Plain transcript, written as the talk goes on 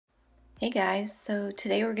Hey guys, so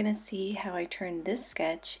today we're going to see how I turned this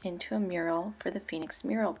sketch into a mural for the Phoenix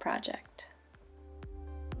Mural Project.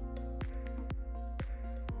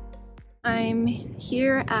 I'm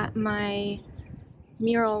here at my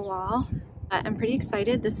mural wall. I'm pretty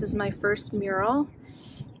excited. This is my first mural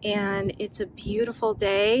and it's a beautiful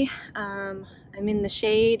day. I'm in the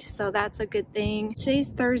shade, so that's a good thing.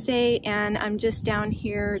 Today's Thursday and I'm just down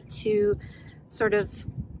here to sort of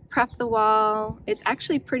prep the wall. It's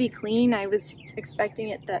actually pretty clean. I was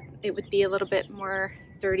expecting that it would be a little bit more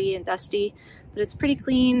dirty and dusty, but it's pretty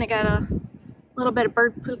clean. I got a little bit of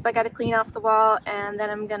bird poop I got to clean off the wall, and then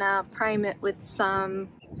I'm gonna prime it with some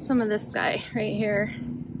of this guy right here.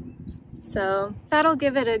 So that'll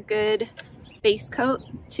give it a good base coat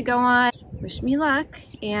to go on. Wish me luck,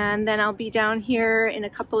 and then I'll be down here in a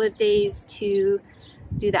couple of days to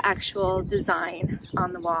do the actual design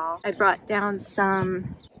on the wall. I brought down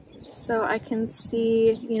some so I can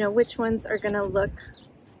see, which ones are gonna look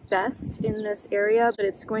best in this area, but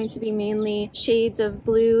it's going to be mainly shades of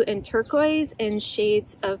blue and turquoise and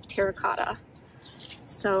shades of terracotta.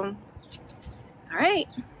 So, all right,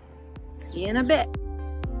 see you in a bit.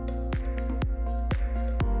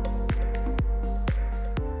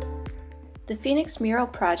 The Phoenix Mural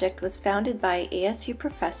Project was founded by ASU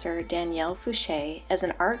professor Danielle Fouché as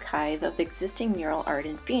an archive of existing mural art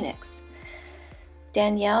in Phoenix.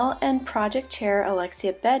 Danielle and project chair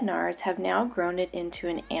Alexia Bednarz have now grown it into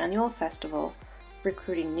an annual festival,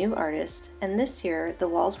 recruiting new artists, and this year the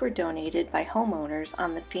walls were donated by homeowners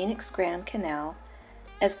on the Phoenix Grand Canal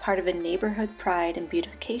as part of a neighborhood pride and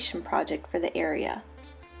beautification project for the area.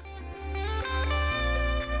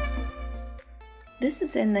 This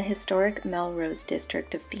is in the historic Melrose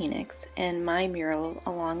district of Phoenix, and my mural,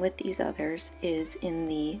 along with these others, is in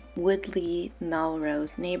the Woodley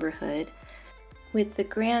Melrose neighborhood, with the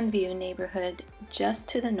Grandview neighborhood just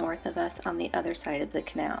to the north of us on the other side of the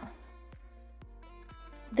canal.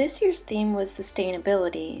 This year's theme was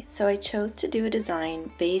sustainability, so I chose to do a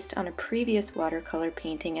design based on a previous watercolor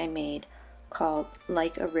painting I made called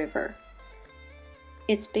Like a River.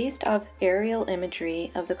 It's based off aerial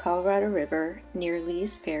imagery of the Colorado River near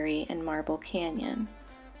Lee's Ferry and Marble Canyon.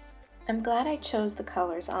 I'm glad I chose the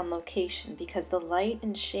colors on location because the light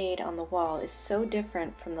and shade on the wall is so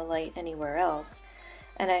different from the light anywhere else,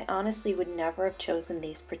 and I honestly would never have chosen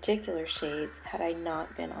these particular shades had I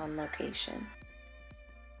not been on location.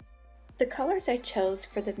 The colors I chose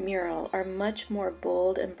for the mural are much more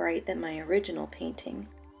bold and bright than my original painting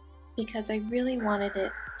because I really wanted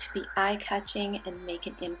it to be eye-catching and make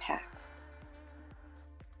an impact.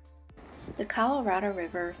 The Colorado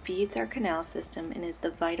River feeds our canal system and is the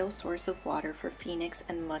vital source of water for Phoenix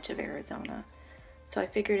and much of Arizona, so I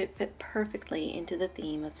figured it fit perfectly into the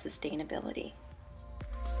theme of sustainability.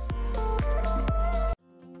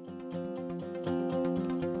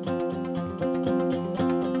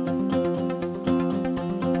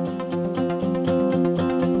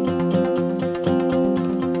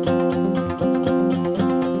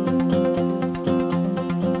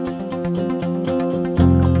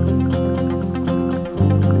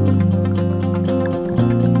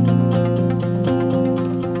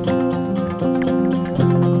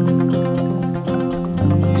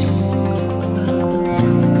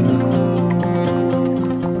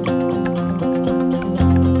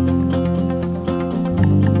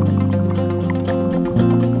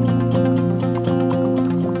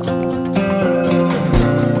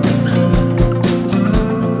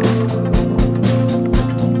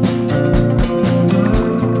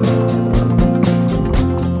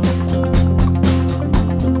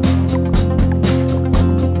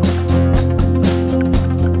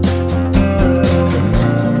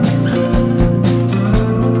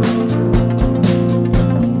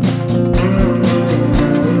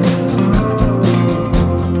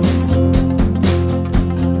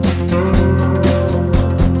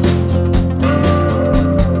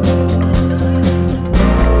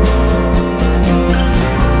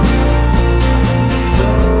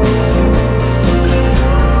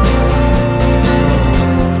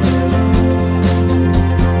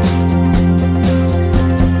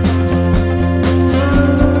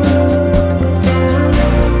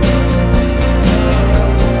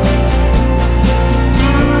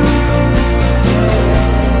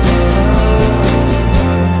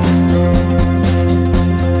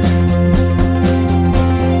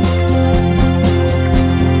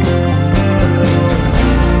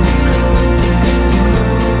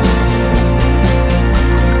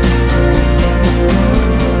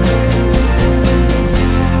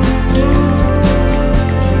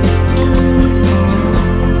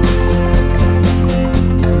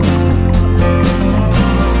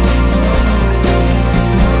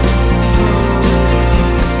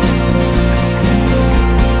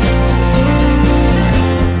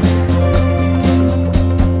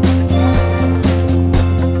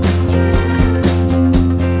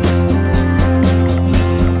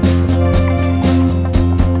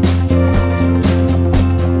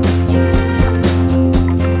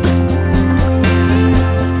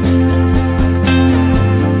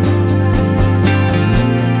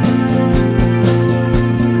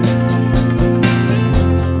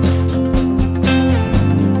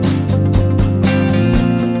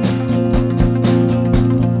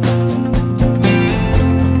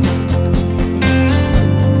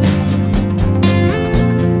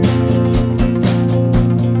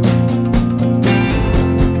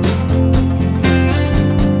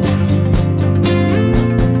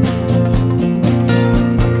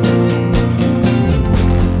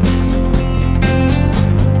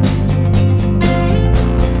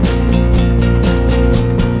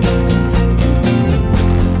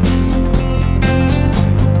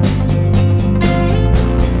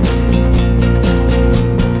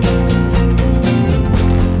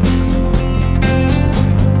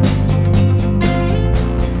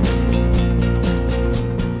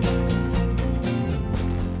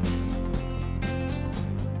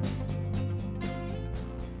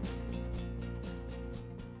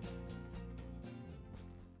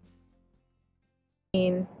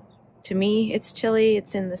 To me, it's chilly.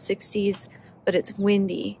 It's in the 60s, but it's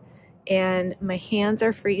windy, and my hands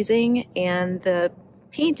are freezing, and the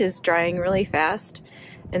paint is drying really fast.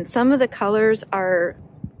 And some of the colors are,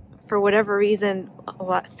 for whatever reason, a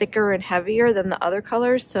lot thicker and heavier than the other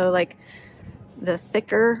colors. So like the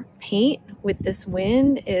thicker paint with this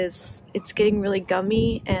wind it's getting really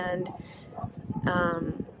gummy, and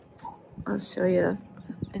I'll show you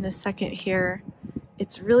in a second here.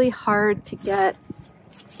 It's really hard to get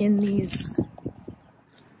in these.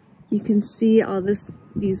 You can see all these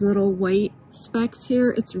little white specks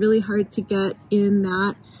here. It's really hard to get in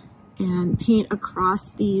that and paint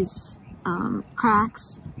across these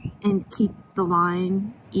cracks and keep the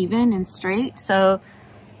line even and straight. So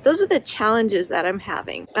those are the challenges that I'm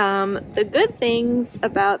having. The good things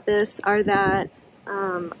about this are that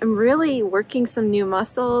I'm really working some new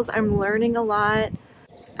muscles. I'm learning a lot.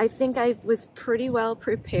 I think I was pretty well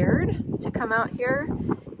prepared to come out here.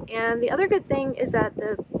 And the other good thing is that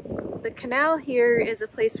the canal here is a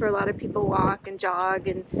place where a lot of people walk and jog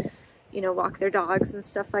and, you know, walk their dogs and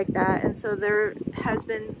stuff like that. And so there has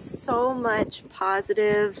been so much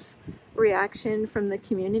positive reaction from the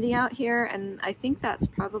community out here, and I think that's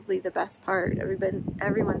probably the best part.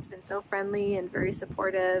 Everyone's been so friendly and very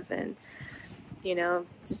supportive, and, you know,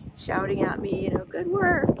 just shouting at me, you know, good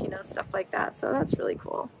work, you know, stuff like that. So that's really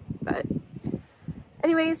cool. But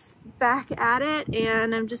anyways, back at it,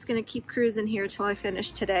 and I'm just gonna keep cruising here till I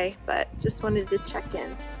finish today, but just wanted to check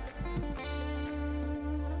in.